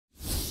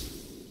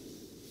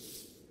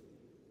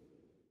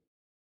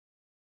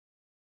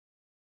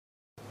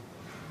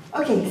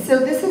Okay, so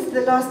this is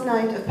the last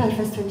night of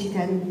PalFest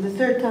 2010, the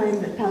third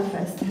time that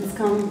PalFest has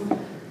come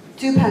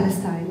to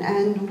Palestine,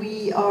 and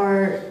we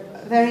are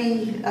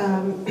very,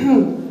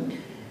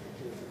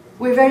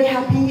 we're very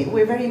happy,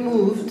 we're very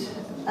moved.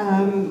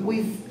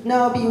 We've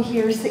now been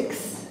here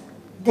 6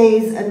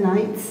 days and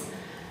nights.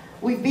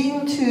 We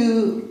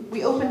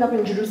opened up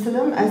in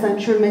Jerusalem, as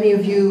I'm sure many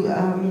of you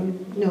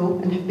know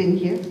and have been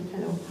here.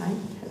 Hello, hi,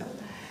 hello.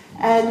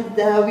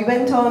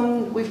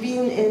 And we've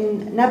been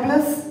in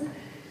Nablus,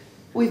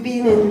 we've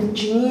been in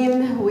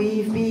Jenin,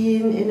 we've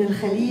been in Al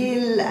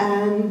Khalil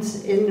and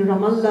in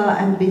Ramallah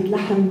and Beit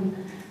Lahem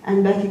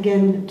and back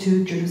again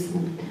to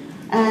Jerusalem.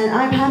 And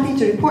I'm happy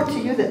to report to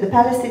you that the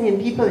Palestinian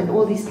people in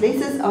all these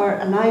places are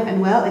alive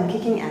and well and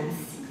kicking ass.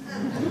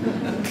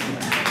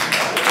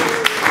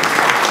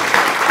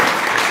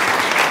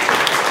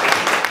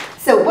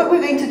 So what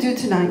we're going to do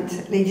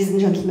tonight, ladies and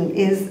gentlemen,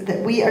 is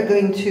that we are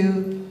going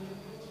to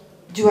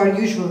do our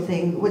usual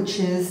thing, which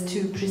is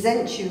to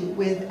present you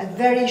with a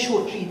very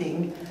short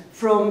reading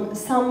from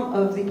some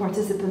of the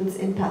participants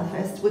in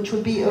PalFest, which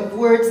will be of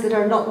words that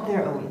are not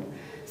their own.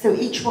 So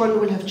each one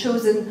will have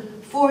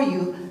chosen for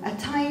you a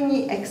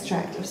tiny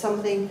extract of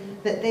something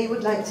that they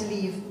would like to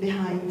leave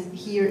behind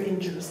here in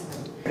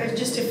Jerusalem.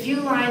 Just a few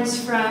lines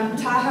from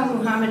Taha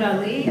Muhammad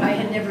Ali. I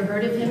had never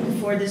heard of him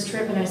before this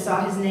trip, and I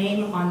saw his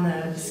name on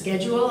the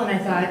schedule, and I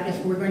thought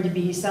if we're going to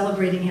be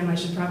celebrating him, I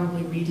should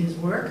probably read his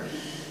work.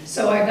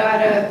 So I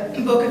got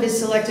a book of his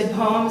selected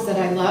poems that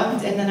I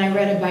loved, and then I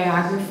read a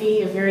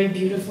biography, a very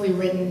beautifully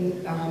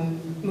written,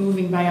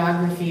 moving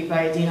biography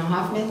by Dina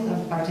Hoffman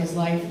about his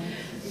life.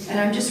 And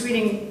I'm just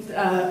reading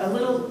a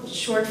little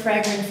short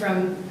fragment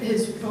from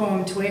his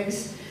poem,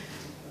 Twigs.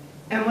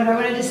 And what I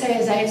wanted to say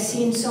is I have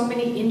seen so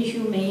many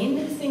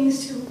inhumane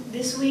things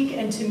this week,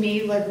 and to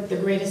me, like, the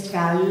greatest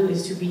value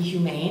is to be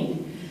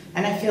humane.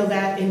 And I feel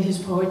that in his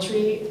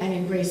poetry and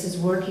in Grace's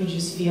work, you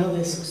just feel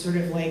this sort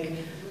of like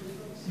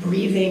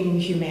breathing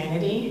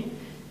humanity.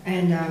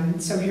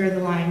 And so here are the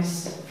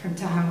lines from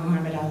Taha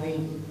Muhammad Ali.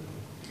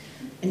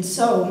 And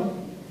so,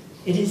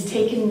 it has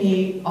taken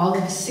me all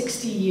of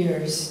 60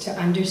 years to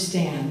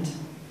understand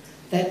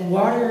that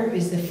water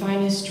is the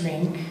finest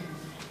drink,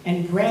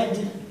 and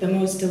bread the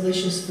most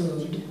delicious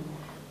food,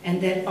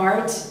 and that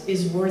art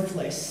is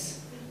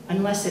worthless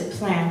unless it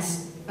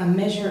plants a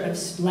measure of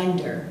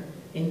splendor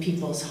in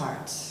people's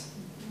hearts.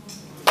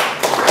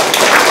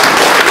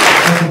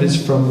 Second is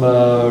from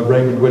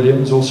Raymond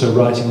Williams, also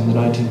writing in the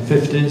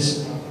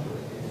 1950s,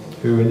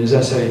 who in his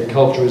essay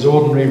Culture is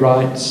Ordinary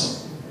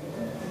writes,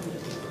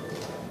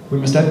 "We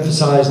must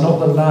emphasize not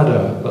the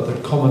ladder, but the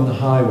common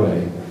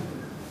highway.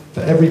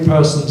 For every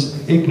person's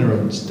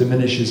ignorance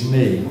diminishes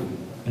me,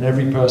 and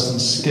every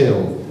person's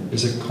skill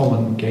is a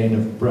common gain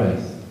of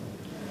breath."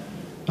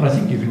 And I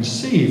think you can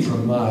see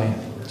from my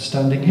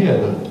standing here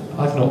that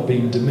I've not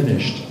been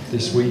diminished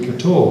this week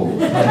at all.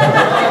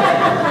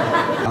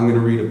 I'm going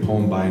to read a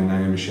poem by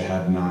Naim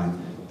Shihab Nine.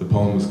 The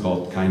poem is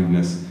called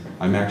Kindness.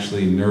 I'm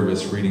actually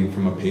nervous reading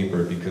from a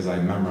paper because I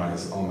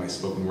memorize all my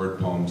spoken word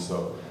poems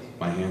so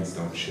my hands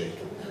don't shake.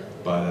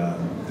 But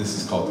this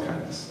is called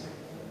Kindness.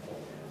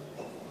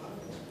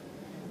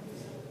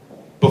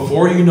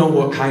 Before you know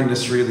what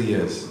kindness really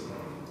is,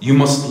 you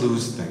must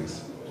lose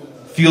things.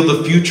 Feel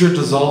the future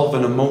dissolve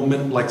in a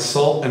moment like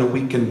salt in a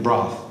weakened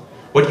broth.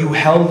 What you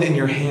held in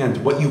your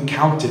hand, what you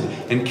counted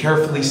and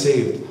carefully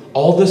saved,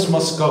 all this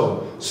must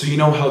go, so you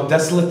know how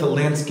desolate the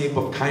landscape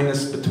of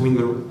kindness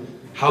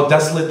how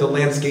desolate the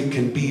landscape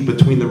can be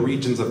between the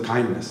regions of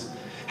kindness.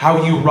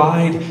 How you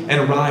ride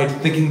and ride,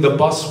 thinking the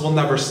bus will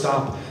never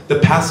stop. The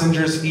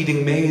passengers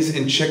eating maize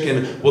and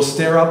chicken will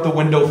stare out the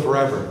window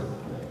forever.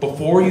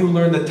 Before you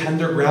learn the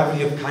tender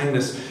gravity of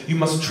kindness, you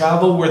must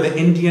travel where the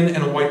Indian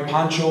in a white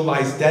poncho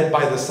lies dead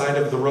by the side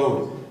of the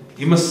road.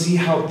 You must see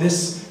how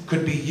this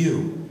could be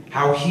you,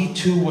 how he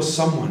too was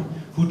someone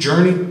who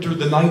journeyed through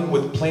the night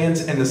with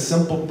plans and a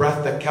simple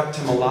breath that kept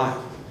him alive.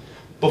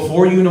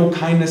 Before you know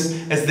kindness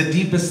as the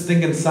deepest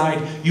thing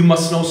inside, you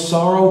must know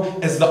sorrow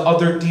as the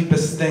other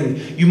deepest thing.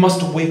 You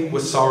must wake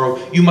with sorrow.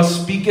 You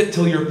must speak it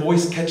till your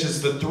voice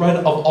catches the thread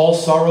of all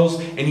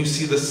sorrows and you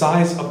see the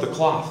size of the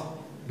cloth.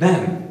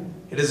 Then,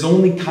 it is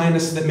only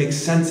kindness that makes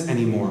sense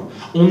anymore.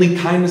 Only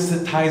kindness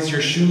that ties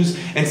your shoes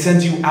and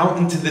sends you out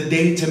into the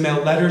day to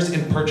mail letters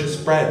and purchase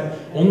bread.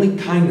 Only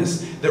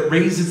kindness that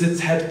raises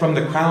its head from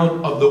the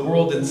crowd of the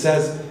world and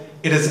says,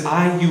 "It is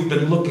I you've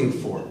been looking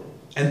for,"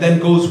 and then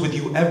goes with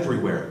you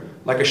everywhere,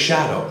 like a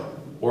shadow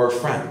or a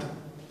friend.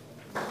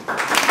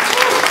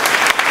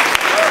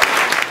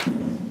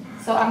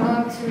 So I'm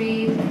going to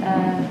read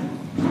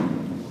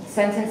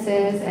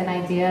sentences and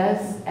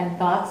ideas and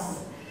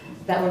thoughts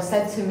that were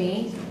said to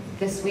me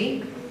this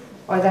week,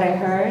 or that I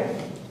heard,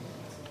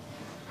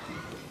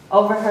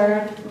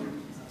 overheard,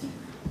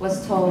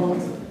 was told,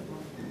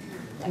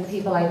 and the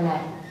people I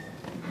met.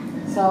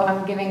 So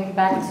I'm giving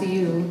back to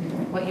you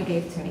what you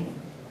gave to me.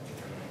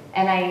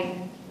 And I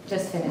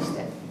just finished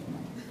it.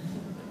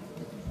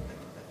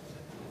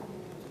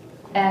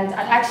 And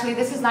actually,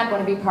 this is not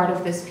going to be part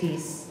of this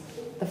piece.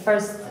 The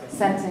first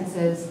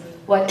sentences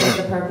what is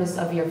the purpose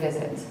of your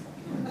visit?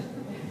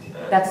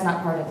 That's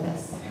not part of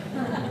this.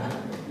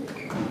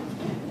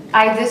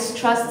 I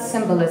distrust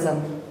symbolism.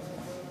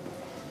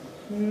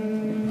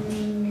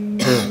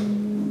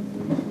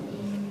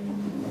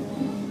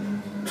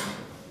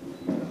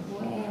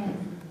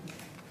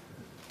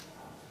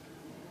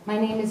 My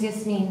name is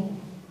Yasmin.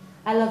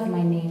 I love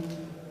my name.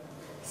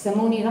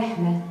 سموني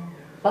رحمة.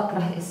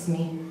 بكره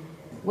اسمي.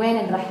 وين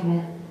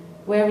الرحمة?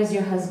 Where is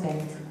your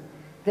husband?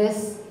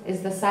 This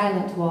is the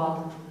silent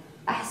wall.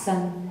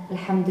 أحسن.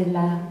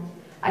 Alhamdulillah.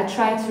 I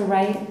try to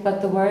write,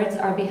 but the words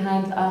are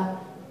behind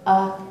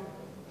a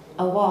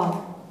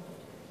wall.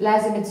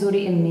 لازم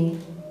تزوري أمي.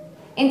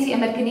 أنتي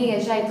أمريكانية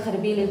جاي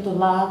تخربي لي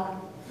الطلاب.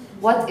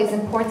 What is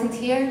important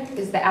here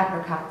is the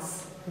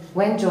apricots.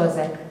 وين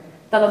جوزك?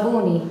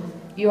 طلبوني.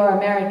 You are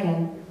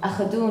American.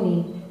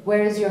 أخذوني.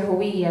 Where is your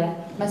هوية?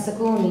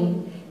 مسكوني.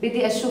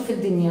 بدي أشوف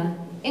الدنيا.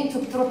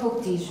 أنتوا بتروحوا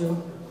بتيجوا.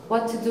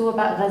 What to do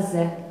about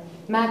غزة?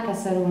 ما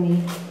كسروني.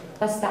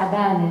 بس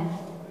تعبانة.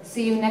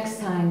 See you next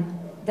time.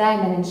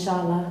 دايما إن شاء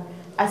الله.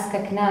 أسكى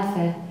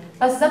كنافة.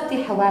 بس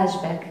زبطي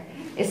حواجبك.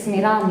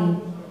 اسمي رامي.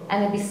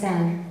 أنا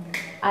بسام.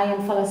 I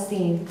am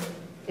Palestine.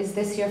 Is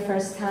this your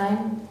first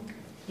time?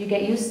 You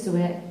get used to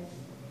it.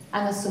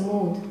 أنا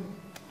صمود.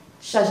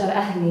 شجر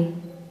أهلي.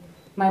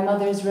 My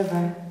mother's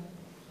river.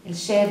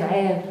 الشيب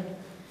عيب.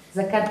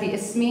 ذكرتي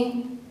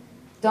اسمي.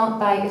 Don't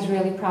buy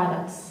Israeli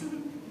products.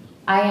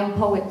 I am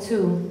poet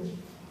too.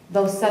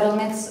 Those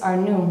settlements are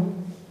new.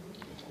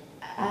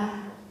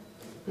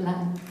 أهلا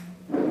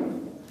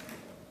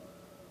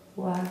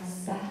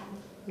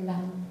وسهلا.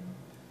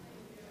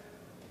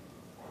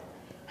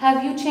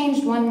 Have you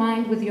changed one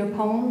mind with your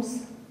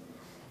poems?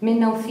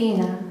 منا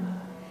وفينا.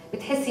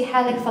 بتحسي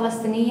حالك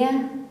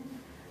فلسطينية?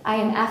 I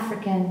am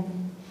African.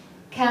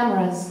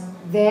 Cameras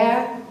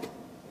there,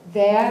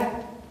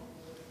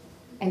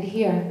 and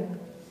here.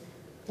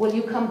 Will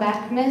you come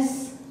back,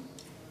 miss?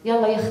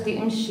 يلا يا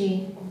اختي امشي.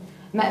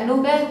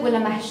 مقلوبة ولا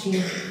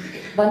محشي؟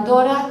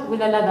 بندورة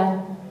ولا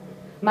لبن؟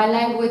 My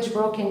language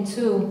broken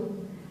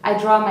too. I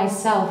draw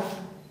myself.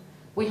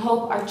 We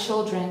hope our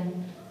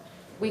children.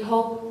 We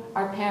hope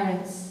our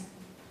parents.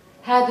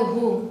 هذا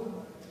هو.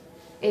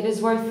 It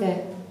is worth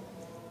it.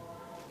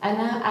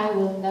 أنا I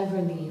will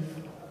never leave.